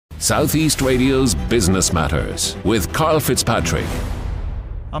South East Radio's Business Matters with Karl Fitzpatrick.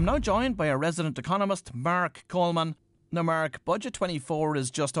 I'm now joined by a resident economist, Marc Coleman. Now, Marc, Budget 24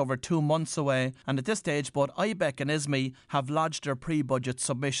 is just over 2 months away, and at this stage both IBEC and ISME have lodged their pre-budget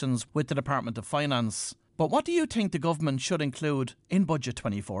submissions with the Department of Finance. But what do you think the government should include in Budget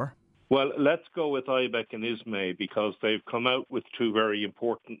 24? Well, let's go with IBEC and ISME because they've come out with two very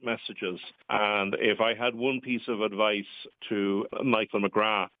important messages. And if I had one piece of advice to Michael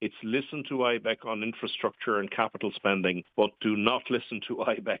McGrath, it's listen to IBEC on infrastructure and capital spending, but do not listen to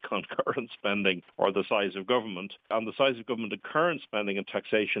IBEC on current spending or the size of government. On the size of government and current spending and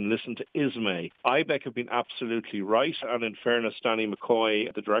taxation, listen to ISME. IBEC have been absolutely right. And in fairness, Danny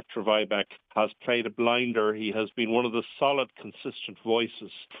McCoy, the director of IBEC, has played a blinder. He has been one of the solid, consistent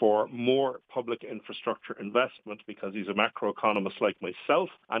voices for more public infrastructure investment because he's a macroeconomist like myself,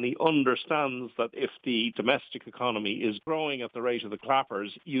 and he understands that if the domestic economy is growing at the rate of the clappers,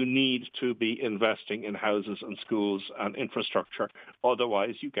 you need to be investing in houses and schools and infrastructure.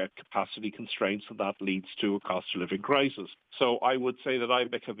 Otherwise, you get capacity constraints, and that leads to a cost of living crisis. So I would say that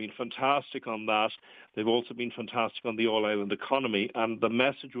IBEC have been fantastic on that. They've also been fantastic on the all-island economy, and the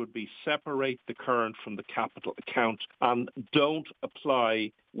message would be separate the current from the capital account and don't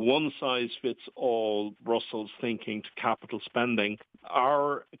apply one-size-fits-all Brussels thinking to capital spending.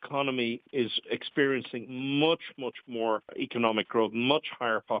 Our economy is experiencing much, much more economic growth, much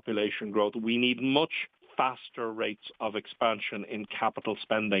higher population growth. We need much faster rates of expansion in capital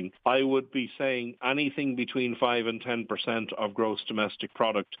spending. I would be saying anything between 5 and 10% of gross domestic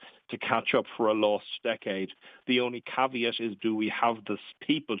product to catch up for a lost decade. The only caveat is, do we have the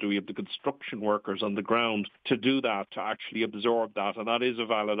people, do we have the construction workers on the ground to do that, to actually absorb that? And that is a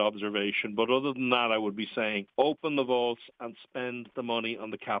valid observation. But other than that, I would be saying open the vaults and spend the money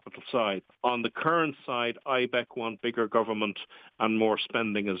on the capital side. On the current side, IBEC want bigger government and more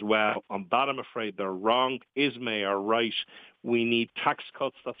spending as well. On that, I'm afraid they're wrong. ISME are right. We need tax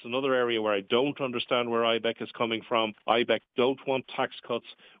cuts. That's another area where I don't understand where IBEC is coming from. IBEC don't want tax cuts.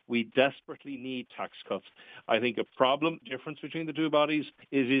 We desperately need tax cuts. I think a difference between the two bodies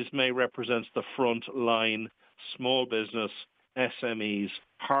is ISME represents the front line, small business, SMEs,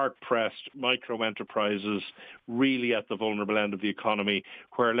 hard-pressed micro-enterprises, really at the vulnerable end of the economy,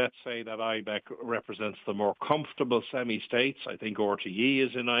 where let's say that IBEC represents the more comfortable semi-states. I think RTE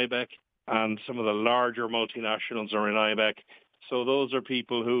is in IBEC, and some of the larger multinationals are in IBEC. So those are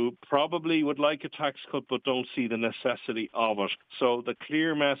people who probably would like a tax cut but don't see the necessity of it. So the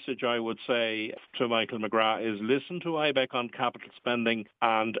clear message I would say to Michael McGrath is listen to IBEC on capital spending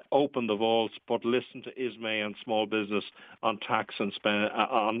and open the vaults, but listen to ISME and small business on tax and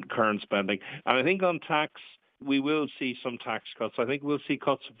on current spending. And I think on tax, we will see some tax cuts. I think we'll see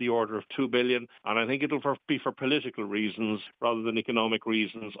cuts of the order of 2 billion, and I think it'll be for political reasons rather than economic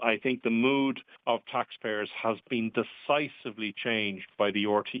reasons. I think the mood of taxpayers has been decisively changed by the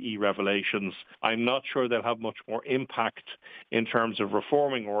RTE revelations. I'm not sure they'll have much more impact in terms of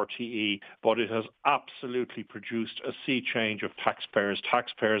reforming RTE, but it has absolutely produced a sea change of taxpayers.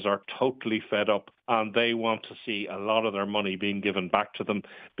 Taxpayers are totally fed up, and they want to see a lot of their money being given back to them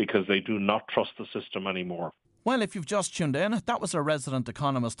because they do not trust the system anymore. Well, if you've just tuned in, that was our resident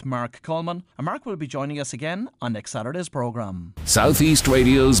economist, Marc Coleman. And Marc will be joining us again on next Saturday's programme. South East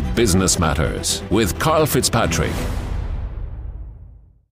Radio's Business Matters with Karl Fitzpatrick.